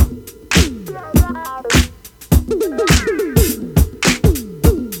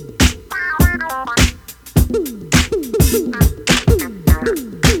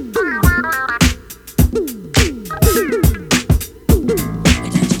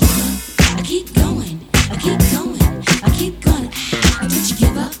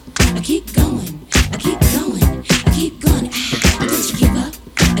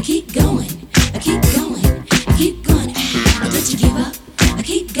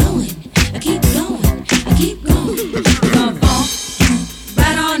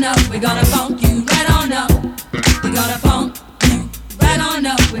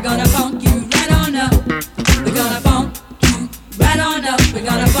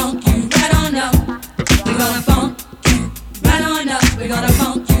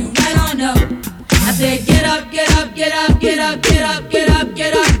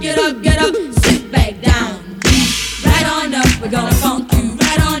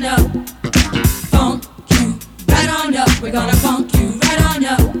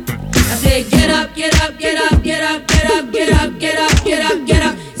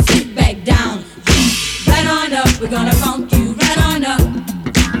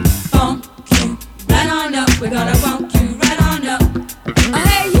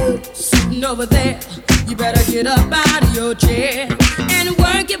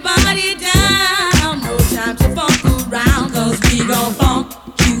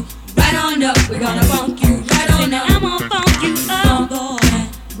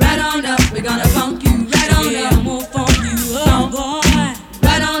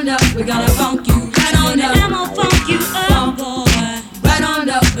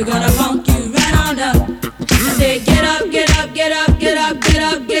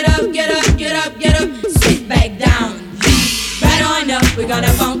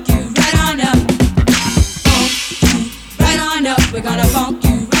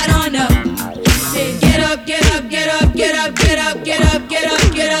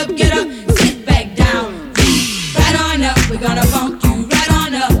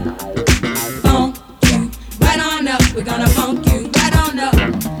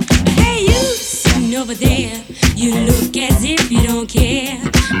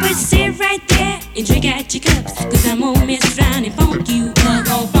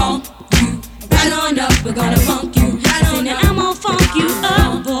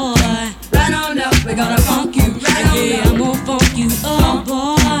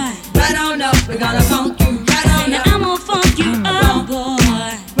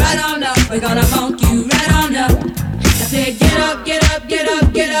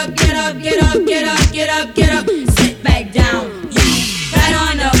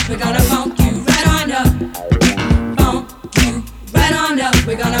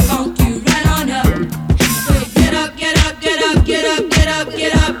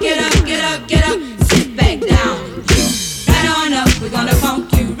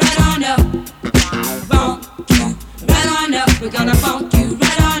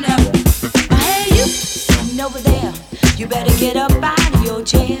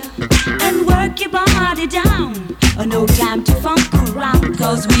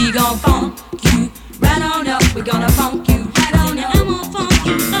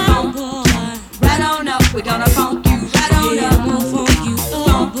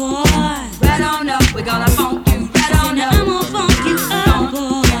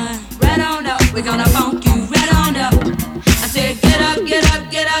 We're gonna funk you right on up. I said, get up, get up, get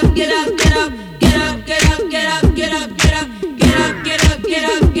up, get up, get up.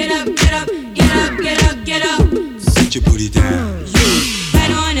 Sit your booty down. Right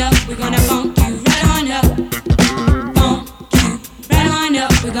on up, we're gonna funk you right on up. Funk you right on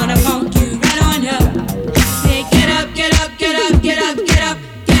up, we're gonna funk you right on up. Say get up, get up, get up, get up, get up,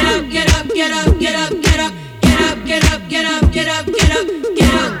 get up, get up, get up, get up, get up, get up, get up, get up, get up, get up,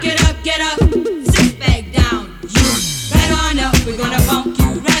 get up, get up, get up. Sit back down, you right on up, we're gonna funk you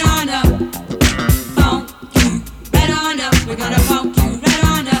right on up. Funk you right on up, we're gonna funk you right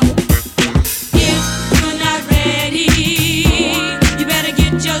on up. If you're not ready, you better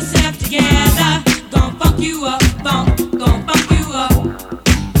get yourself together. Gon' funk you up, gon' funk you up.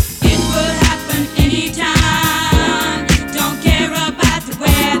 It will happen anytime. Don't care about the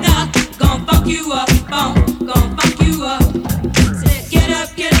weather. Gon' funk you up, gon' funk you up. Say get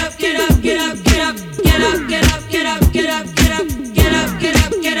up, get up, get up, get up, get up, get up, get up, get up, get up, get up, get up, get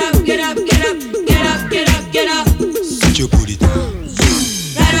up, get up, get up, get up, get up, get up, get up. Sit your booty down.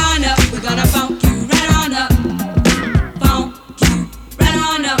 Right on up, we're gonna funk you right on up. Funk you right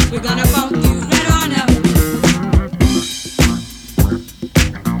on up, we're gonna funk you right on up.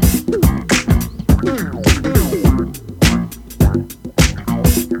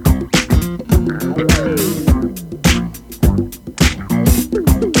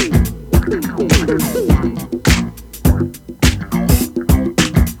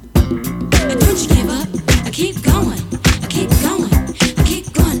 Don't you give up, I keep going, I keep going, I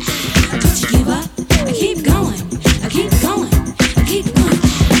keep going. Don't you give up, I keep going, I keep going, I keep going.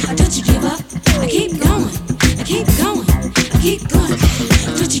 Don't you give up, I keep going, I keep going, I keep going.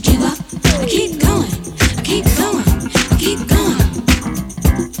 Don't you give up, I keep going, I keep going, I keep going.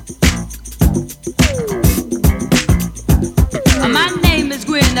 My name is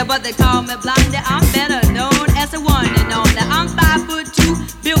Gwenda, but they call me Blondie. I'm better known as the one and only. I'm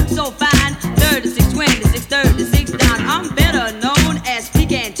 5'2", built so fine, 36, 26, 36 down. I'm better known as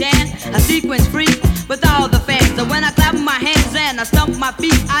Pecan Tan, a sequence freak with all the fans. So when I clap my hands and I stomp my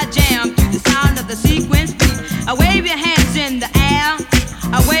feet, I jam to the sound of the sequence beat. I wave your hands in the air,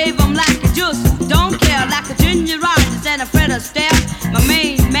 I wave them like you just don't care, like a Ginger Rogers and a Fred Astaire. My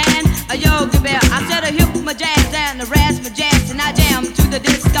main man, a Yogi Bear. I said I hip my jazz and I razz my jazz, and I jam to the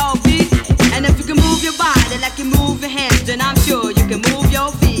disco beat. And if you can move your body like you move your hands, then I'm sure you can move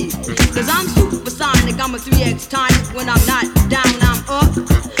your feet. Cause I'm supersonic, I'm a 3X tonic. When I'm not down, I'm up.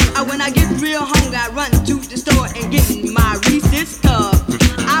 When I get real hungry, I run to the store and get me my Reese's cup.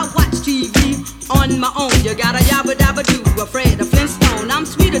 I watch TV on my own. You got a yabba dabba doo, afraid of Flintstone. I'm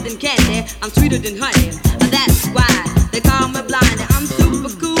sweeter than candy, I'm sweeter than honey. That's why they call me Blondie. I'm super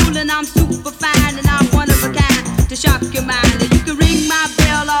cool and I'm super fine, and I'm one of a kind to shock your mind. And you can ring my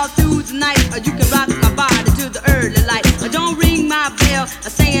bell all through the night, or you can rock my body to the early light. Or don't ring my bell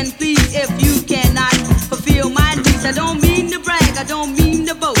saying please if you cannot fulfill my needs. I don't mean to brag, I don't mean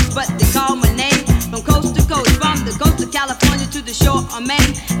to boast, but they call my name from coast to coast, from the coast of California to the shore of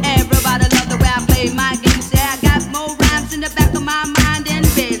Maine. Everybody love the way I play my game. Say I got more rhymes in the back of my mind than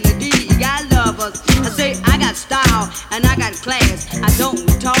Billy D. I love us. I say I got style and I got class. I don't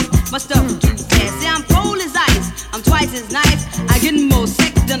talk my stuff too fast. Say I'm cold as ice, I'm twice as nice. I get more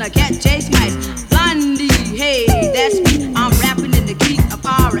sex than a cat chase mice. Blondie, hey, that's me. I'm rapping in the key of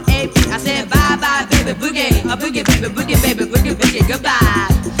R.A.P. I said bye bye baby boogie, a boogie baby boogie baby boogie boogie goodbye.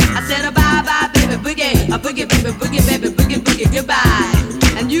 I said a bye bye baby boogie, a boogie baby boogie baby boogie boogie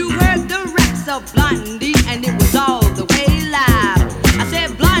goodbye. And you heard the raps of Blondie, and it was all the way live. I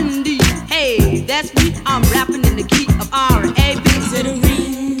said Blondie, hey, that's me. I'm rapping in the key of R.A.B. Said a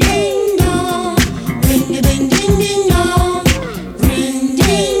ring ding dong, ring a ding ding ding dong, ring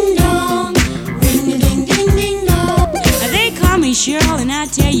ding dong, ring a ding ding ding dong. They call me Cheryl, and I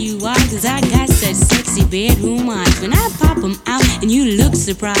tell you why, 'cause I got such sexy bedroom eyes. When I pop them out and you look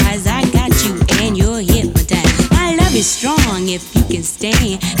surprised, I got you and you're hypnotized. My love is strong if you can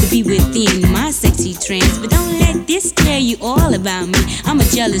stand to be within my sexy trance. But don't let this tell you all about me. I'm a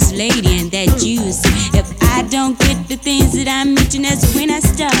jealous lady, and that you see. If I don't get the things that I mention, that's when I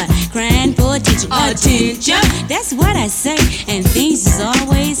start crying for attention. Attention, that's what I say, and things is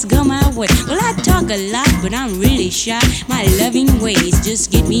always go my way. Well, I talk a lot, but I'm really shy. My loving ways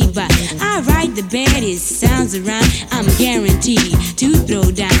just get me by. I write the baddest sounds around. I'm guaranteed to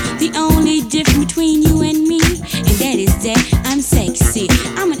throw down. The only difference between you and me, and that is that I'm sexy.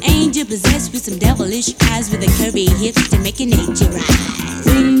 I'm an angel possessed with some devilish eyes, with a curvy hips to make your nature rise.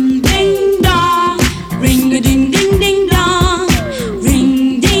 Ring ding dong, ring a ding ding ding dong,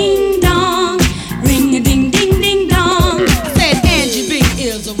 ring ding dong, ring a ding ding ding dong. I said Angie B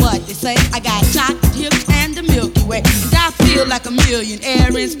is what they say. I got chocolate hips and the Milky Way, and I feel like a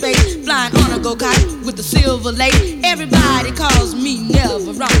millionaire in space, flying on a go-kart with the Silver Lake. Everybody calls me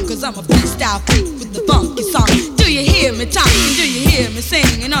never wrong, cause I'm a freestyle freak with the funky song. Do you hear me talking? Do you hear me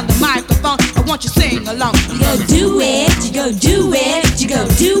singing on the microphone? I want you to sing along. You go do it, you go do it, you go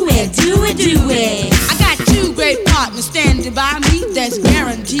do it, do it, do it. I got two great partners standing by me that's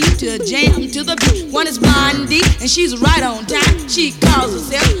guaranteed to jam to the beat. One is Blondie, and she's right on time. She calls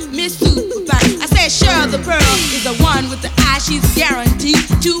herself Miss Superfine. I said Cheryl the Pearl is the one with the eye. She's guaranteed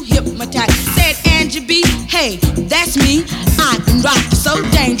to hypnotize. Said Angie B, hey, that's me. I can rock you so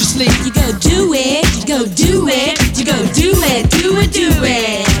dangerously. You go do it, you go do it, you go do it, do it, do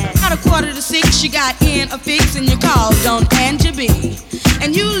it. At 5:45, she got in a fix, and you called on Angie B.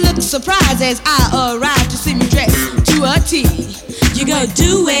 And you look surprised as I arrived to see me dressed to a T. You go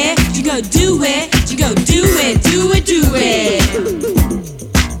do it, you go do it, you go do it, do it, do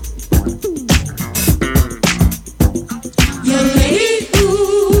it. Your lady,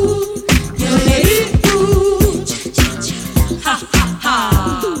 ooh, your lady, ooh, ha ha ha.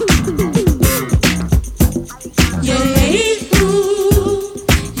 Your lady, ooh,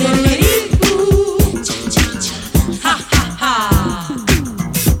 your lady, ooh, ha ha ha.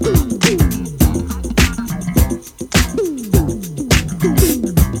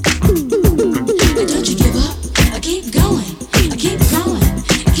 Don't you give up, I keep going, I keep going,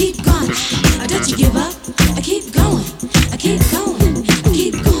 I keep going. Don't you give up, I keep going, I keep going, I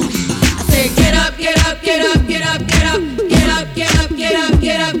keep going. I said get up, get up, get up, get up, get up, get up, get up, get up,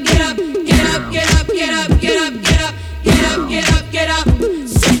 get up, get up, get up, get up, get up, get up, get up, get up, get up, get up.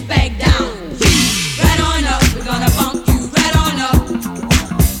 Sit back down, right on up. We're gonna funk you right on up,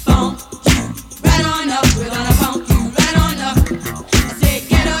 funk you right on up. We're gonna funk you right on up. I said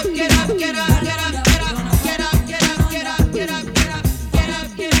get up, get up, get up, get up, get up, get up, get up, get up, get up, get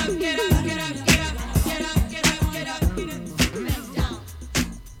up, get up, get up, get up, get up, get up, get up, get up, get up. Sit back down,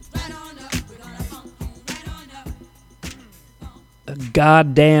 right on up. We're gonna funk you right on up. A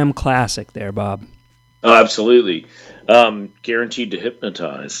goddamn classic there, Bob. Oh, absolutely. Guaranteed to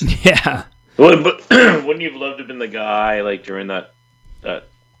hypnotize. Yeah. Well, but wouldn't you have loved to have been the guy, like, during that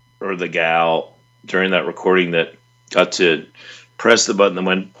or the gal during that recording that got to press the button and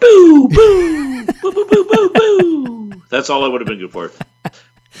went boo, boo, boo, boo, boo, boo, boo. That's all I would have been good for.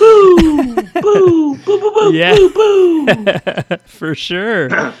 Boo, boo, boo, boo, boo, Yeah. boo, boo. For sure.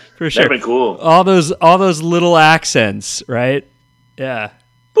 For That'd sure. have been cool. All those little accents, right? Yeah.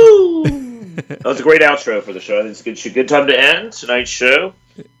 Boo. That was a great outro for the show. I think it's a good time to end tonight's show.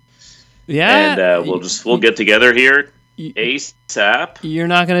 Yeah. And we'll get together here ASAP. You're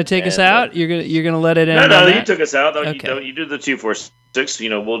not going to take us And, out? You're going to let it end? No, on you that? took us out. Okay. You do the 246.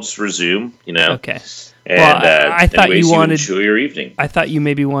 We'll just resume. Okay. And, Well, I thought anyways, you wanted. enjoy your evening. I thought you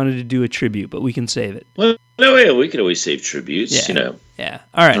maybe wanted to do a tribute, but we can save it. Well, no, yeah, we could always save tributes. Yeah. Yeah.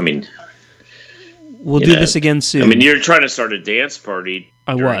 All right. I mean, we'll do this again soon. I mean, you're trying to start a dance party.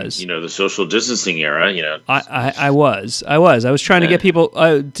 I during, was. the social distancing era. I was trying to get people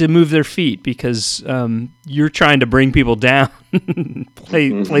to move their feet because you're trying to bring people down. play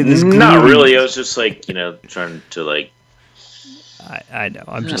this. Not gloomy- really. I was just like, trying to like. I know.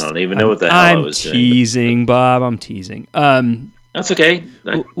 I don't even know what the hell I was doing. I'm teasing, Bob. I'm teasing. That's okay.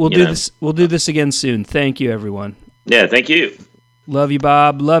 We'll do this. We'll do this again soon. Thank you, everyone. Yeah. Thank you. Love you,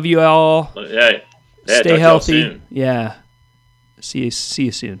 Bob. Love you all. Yeah. Stay talk to y'all healthy. soon. Yeah. See you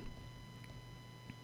soon.